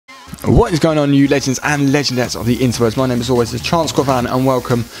What is going on, you legends and legendettes of the interwebs? My name is always the Trance Van, and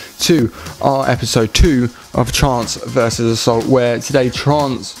welcome to our episode 2 of Trance Vs Assault, where today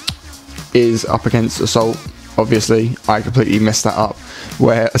Trance is up against Assault. Obviously, I completely messed that up,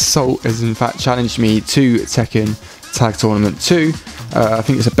 where Assault has in fact challenged me to Tekken Tag Tournament 2. I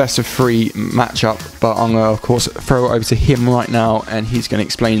think it's a best of 3 matchup, but I'm going to of course throw it over to him right now, and he's going to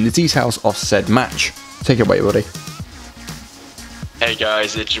explain the details of said match. Take it away, buddy. Hey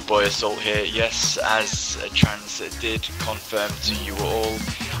guys, it's your boy Assault here. Yes, as Trance did confirm to you all,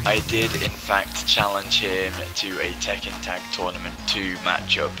 I did in fact challenge him to a Tekken Tag Tournament 2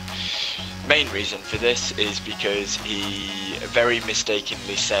 matchup. Main reason for this is because he very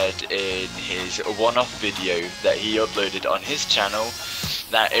mistakenly said in his one-off video that he uploaded on his channel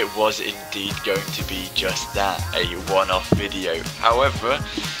that it was indeed going to be just that, a one-off video. However,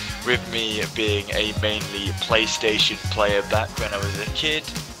 with me being a mainly PlayStation player back when I was a kid,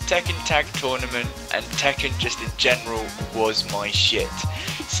 Tekken Tag Tournament and Tekken just in general was my shit.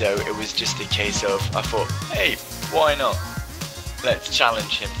 So it was just a case of, I thought, hey, why not? Let's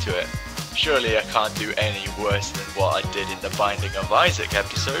challenge him to it. Surely I can't do any worse than what I did in the Binding of Isaac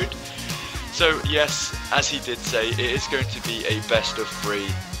episode. So yes, as he did say, it is going to be a best of 3.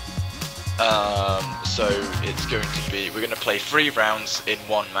 So it's going to be, we're going to play 3 rounds in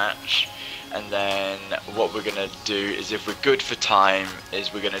one match, and then what we're going to do is, if we're good for time,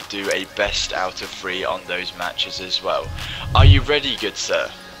 is we're going to do a best out of 3 on those matches as well. Are you ready, good sir?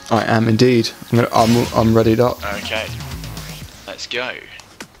 I am indeed. I'm readied up. Okay, let's go.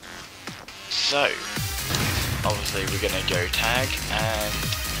 So obviously we're going to go tag, and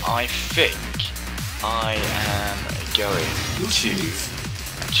I think I am going to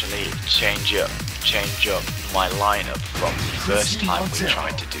actually change up my lineup from the first time we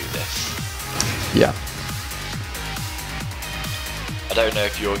tried to do this. Yeah. I don't know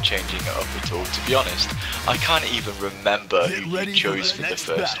if you're changing it up at all. To be honest, I can't even remember who you chose for the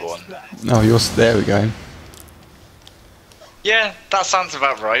first one. Oh, there we go. Yeah, that sounds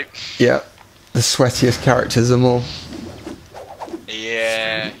about right. Yeah, the sweatiest characters are more.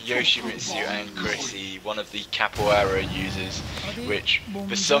 Yeah, Yoshimitsu and Chrissy, one of the capoeira users, which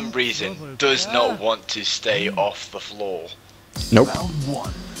for some reason does not want to stay off the floor. Nope.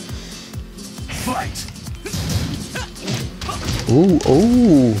 Ooh,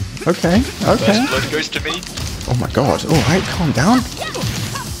 ooh, okay, okay. First blood goes to me. Oh my god, alright, calm down.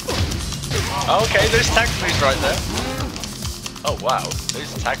 Okay, there's tag moves right there. Oh wow,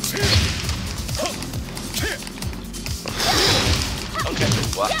 those tag moves. Okay,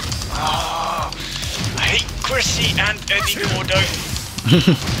 what? Oh, I hate Chrissy and Eddie Gordo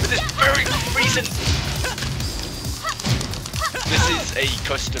for this very reason. This is a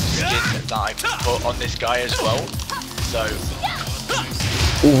custom skin that I put on this guy as well. So.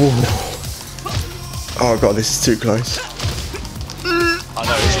 Ooh. Oh god, this is too close. I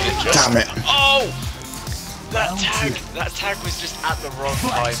know, isn't it just? Damn it! Oh, that tag was just at the wrong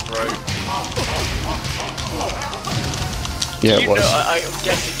time, bro. Yeah, it was. I'm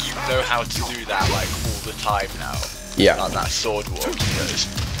guessing you know how to do that like all the time now. Yeah. Like that sword walk does.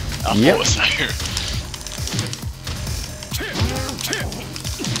 I yep. thought so.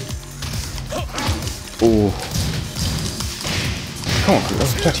 Ooh. Come on,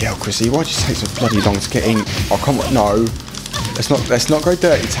 oh, bloody hell, Chrissy, why'd you take so bloody long to get in? Oh, come on, no. Let's not go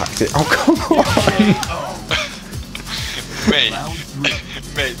dirty tactic. Oh, come on.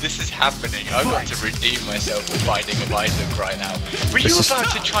 Mate, this is happening. I've got to redeem myself for Binding of Isaac right now. Were you about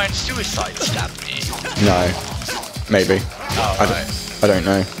to try and suicide stab me? No. Maybe. Oh, I don't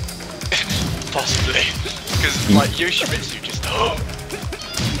know. Possibly. Because, like, Yoshimitsu just... Oh,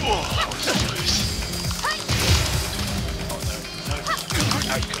 that was so close. Oh, no.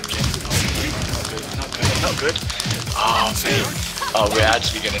 Not good. Not good. Oh, mate. Oh, we're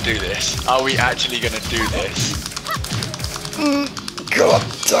actually going to do this. Are we actually going to do this? God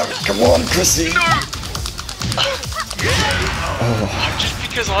damn it, come on, Chrissy! No! Oh. Just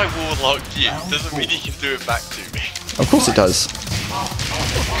because I warlocked you doesn't mean you can do it back to me. Of course it does.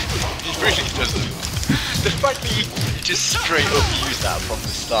 It really doesn't. The fact that you just straight up use that from the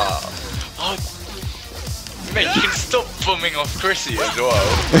start. Oh, mate, you can stop bumming off Chrissy as well.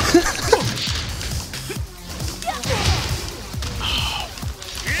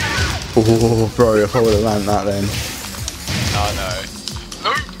 Oh, bro, if I would have landed that then. Oh no.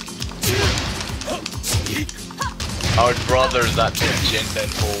 No! I would rather that be Jin than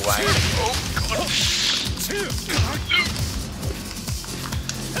full wang. Oh god!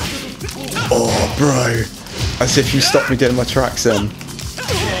 Oh, bro. As if you stopped me doing my tracks then.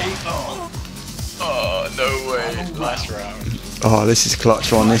 Oh, no way. Last round. Oh, this is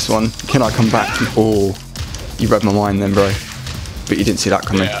clutch on this one. Can I come back? Oh, you read my mind then, bro. But you didn't see that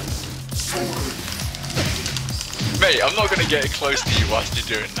coming. Yeah. Mate, I'm not going to get close to you whilst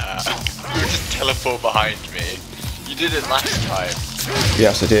you're doing that. You just teleport behind me. You did it last time.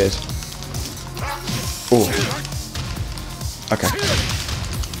 Yes, I did. Oh. Okay.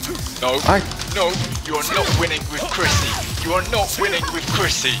 No, no, you are not winning with Chrissy. You are not winning with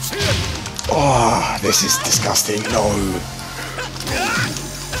Chrissy. Oh, this is disgusting. No.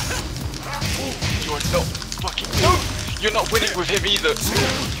 You are not fucking... No! You're not winning with him either.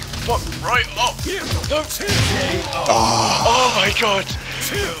 Fuck right up. No. Oh my god.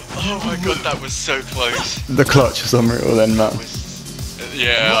 Oh my god, that was so close. The clutch was unreal then, Matt.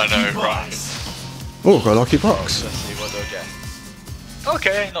 Yeah, I know, right. Oh, got a lucky box. Let's see what they'll get.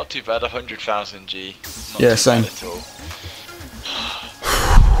 Okay, not too bad. 100,000 G. Not Yeah, too same. bad at all.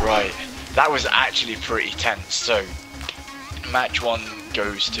 Right, that was actually pretty tense. So, match 1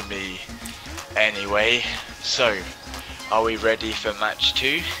 goes to me anyway. So, are we ready for match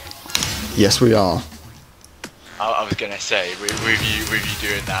 2? Yes, we are. I was gonna say, with you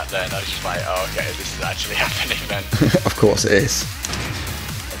doing that, then I was just like, oh, okay, this is actually happening then. Of course it is.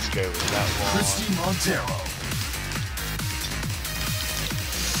 Let's go with that one. Christy Montero.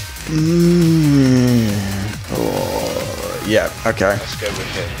 Oh, yeah. Okay. Let's go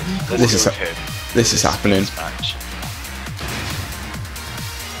with him. This is happening. This match.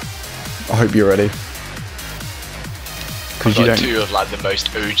 I hope you're ready. I've Because you got don't. 2 of like the most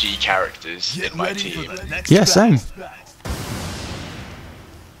OG characters in my team. Yeah, same.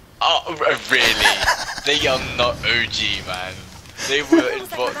 Oh, really? They are not OG, man. They were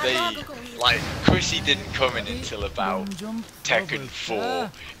involved. Like Chrissy didn't come in until about Tekken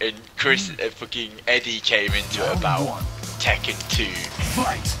 4, and fucking Eddie came into it about Tekken 2.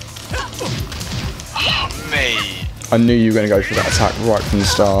 Oh, mate. I knew you were going to go for that attack right from the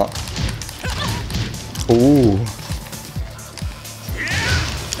start. Ooh.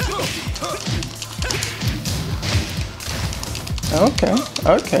 Okay,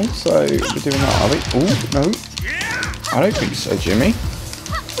 okay, so we're doing that, are we? Ooh, no. I don't think so, Jimmy.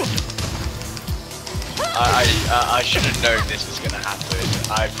 I should have known this was going to happen.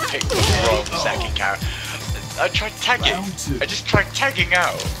 I picked the wrong second character. I tried tagging. I just tried tagging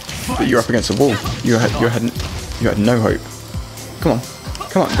out. But you're up against the wall. You had no hope. Come on,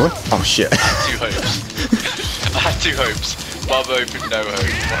 boy. Oh shit. I had 2 hopes. I had 2 hopes. Bob opened no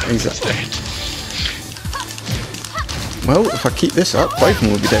hope. Exactly. Well, if I keep this up, both of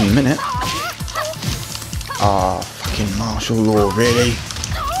them will be dead in a minute. Ah, fucking martial law, really?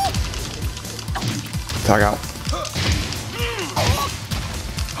 Tag out.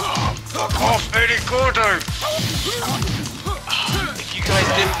 Fuck off, Eddie Gordo! If you guys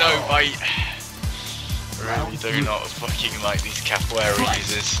didn't know, I really do not fucking like these capoeira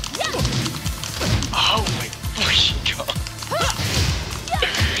users. Oh my fucking god.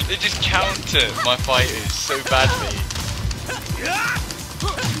 They just counter my fighters so badly.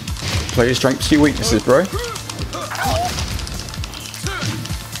 Play your strengths to your weaknesses, bro.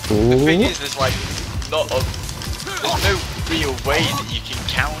 The thing is, there's like there's no real way that you can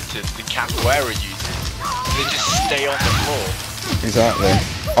counter the capoeira users. They just stay on the floor. Exactly.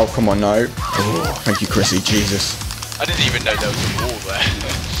 Oh, come on, no. Oh, thank you, Chrissy. Jesus. I didn't even know there was a wall there.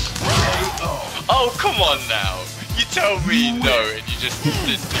 Oh, come on now. You tell me no, and you just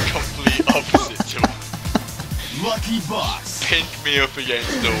did the complete opposite to it. Lucky box. Pinned me up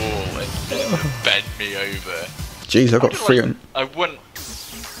against the wall and bent me over. Jeez, I got 3 on. I wouldn't.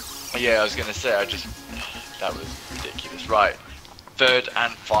 Yeah, I was gonna say, that was ridiculous. Right, 3rd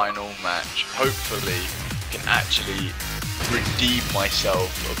and final match. Hopefully, can actually redeem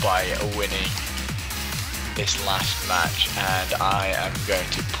myself by winning this last match, and I am going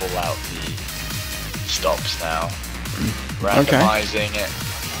to pull out the stops now. Randomizing it.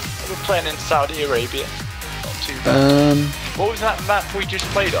 We're playing in Saudi Arabia. Not too bad. What was that map we just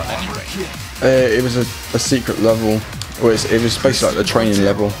played on anyway? It was a secret level. Well, it was basically like the training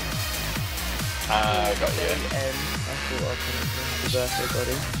level. I got you.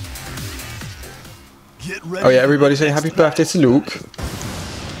 Oh yeah, everybody say happy birthday to Luke.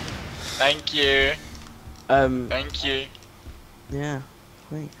 Thank you. Thank you. Yeah.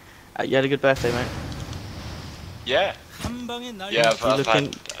 Great. You had a good birthday, mate. Yeah. Yeah, I've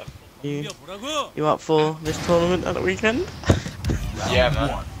had. You up for this tournament at the weekend? Yeah,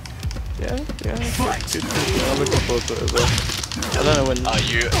 man. Yeah. I'm looking forward to it as well. I don't know when. Are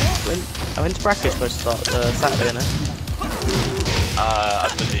you? When's bracket supposed to start? Saturday, innit? I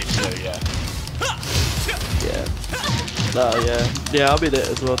believe so. Yeah. Yeah. No, yeah. Yeah, I'll be there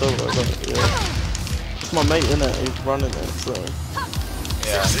as well. Don't worry about it. Yeah. That's my mate, innit? He's running it, so.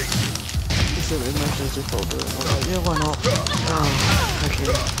 Yeah. He said, imagine if I'll do it. I'm like, yeah, why not? Oh, okay.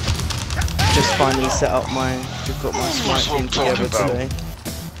 Just finally set up my. Just got my smite team together today.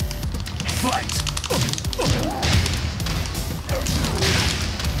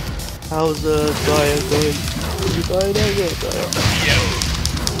 How's Gaia going? You Gaia there? Yeah, Gaia.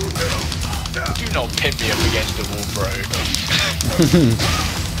 Do not pin me up against the wall, bro.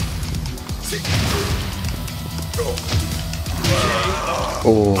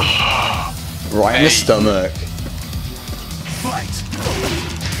 Oh, right in the stomach.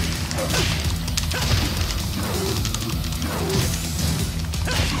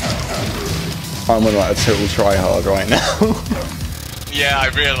 I'm on like a total try hard right now. Yeah, I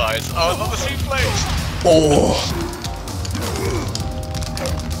realised. Oh, not the suplex. Oh.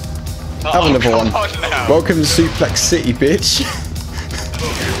 Have another one. Now. Welcome to Suplex City, bitch.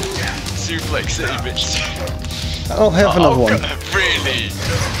 Suplex City, bitch. I'll have another one. Really?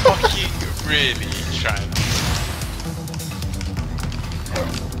 Fucking really, Trance.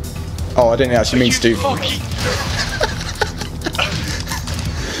 Oh, I didn't actually mean to do. Fucking...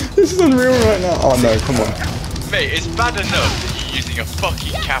 This is unreal right now. Oh no, come on. Mate, it's bad enough that you're using a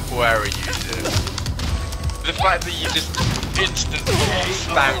fucking capoeira user. The fact that you just instantly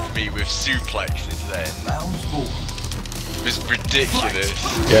spammed me with suplexes then was ridiculous.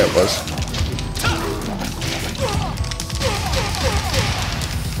 Yeah, it was.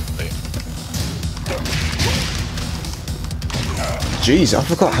 Jeez, I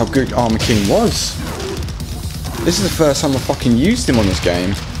forgot how good Armor King was. This is the first time I fucking used him on this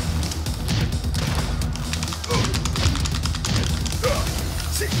game.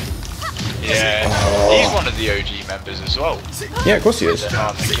 Yeah, he's one of the OG members as well. Yeah, of course he is.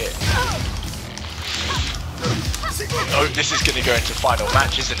 Oh, this is going to go into final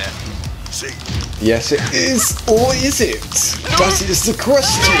match, isn't it? Yes, it is. Or is it? That is the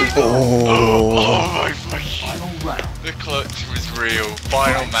question. Oh my fucking... The clutch was real.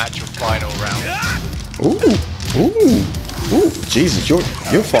 Final match or final round. Ooh, ooh, ooh. Jesus, you're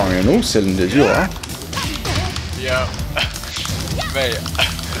firing on all cylinders, you are. Yeah. Mate,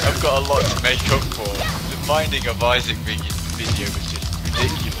 I've got a lot to make up for. The Binding of Isaac video was just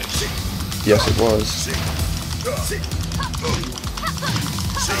ridiculous. Yes, it was.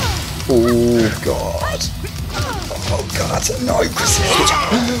 Oh god. Oh god, no,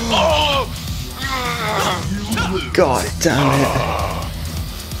 God damn it.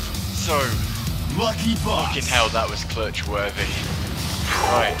 So, fucking hell, that was clutch worthy.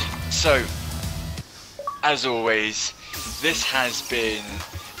 Right, so, as always, this has been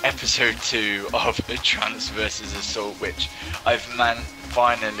episode 2 of Trance Vs Assault, which I've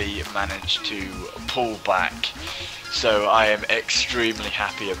finally managed to pull back. So I am extremely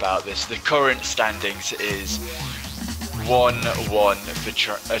happy about this. The current standings is 1-1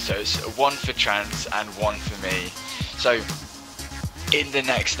 for so it's 1 for Trance and 1 for me. So in the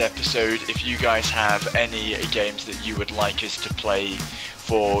next episode, if you guys have any games that you would like us to play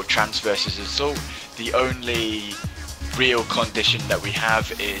for Trance Vs Assault, the only real condition that we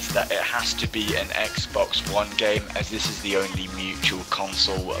have is that it has to be an Xbox One game, as this is the only mutual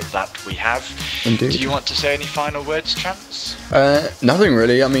console that we have. Indeed. Do you want to say any final words, Trance? Nothing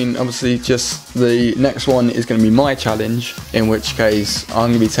really. I mean, obviously, just the next one is going to be my challenge, in which case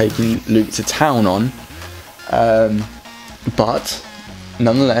I'm going to be taking Luke to town on. But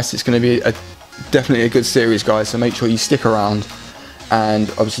nonetheless, it's going to be definitely a good series, guys. So make sure you stick around, and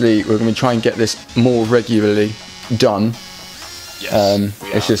obviously we're going to try and get this more regularly done.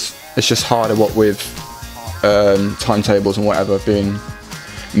 Yes, it's just harder what with timetables and whatever being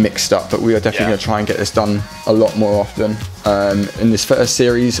mixed up, but we are definitely going to try and get this done a lot more often. In this first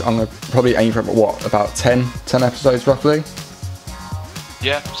series, I'm going to probably aim for what, about 10 episodes roughly.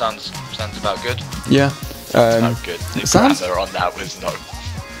 Yeah, sounds about good. Yeah, sounds good. The grammar on that was not.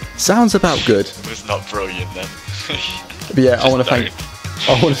 Sounds about good. It was not brilliant then. But yeah, I want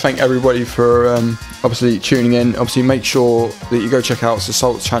to thank everybody for obviously tuning in. Obviously, make sure that you go check out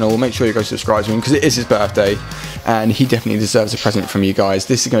Assault's channel. Make sure you go subscribe to him, because it is his birthday, and he definitely deserves a present from you guys.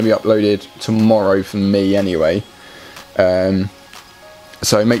 This is going to be uploaded tomorrow for me anyway.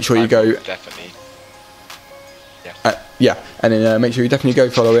 So make sure you go. Definitely. Yeah, and then make sure you definitely go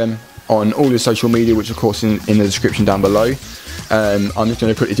follow him on all his social media, which of course in the description down below. I'm just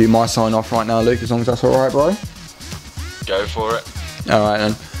going to quickly do my sign off right now, Luke, as long as that's alright, bro. Go for it. Alright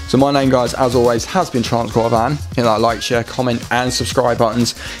then. So my name, guys, as always, has been Trance Vs Assault. Hit that like, share, comment and subscribe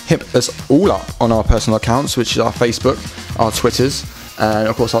buttons. Hit us all up on our personal accounts, which is our Facebook, our Twitters, and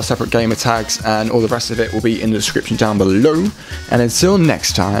of course our separate gamer tags, and all the rest of it will be in the description down below. And until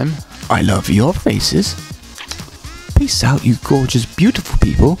next time, I love your faces. Peace out, you gorgeous, beautiful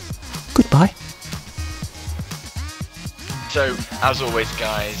people. Goodbye. So, as always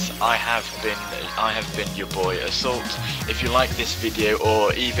guys, I have been your boy Assault. If you like this video,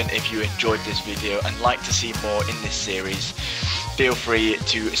 or even if you enjoyed this video and like to see more in this series, feel free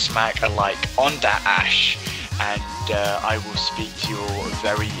to smack a like on that ash, and I will speak to you all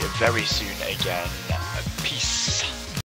very, very soon again. Peace.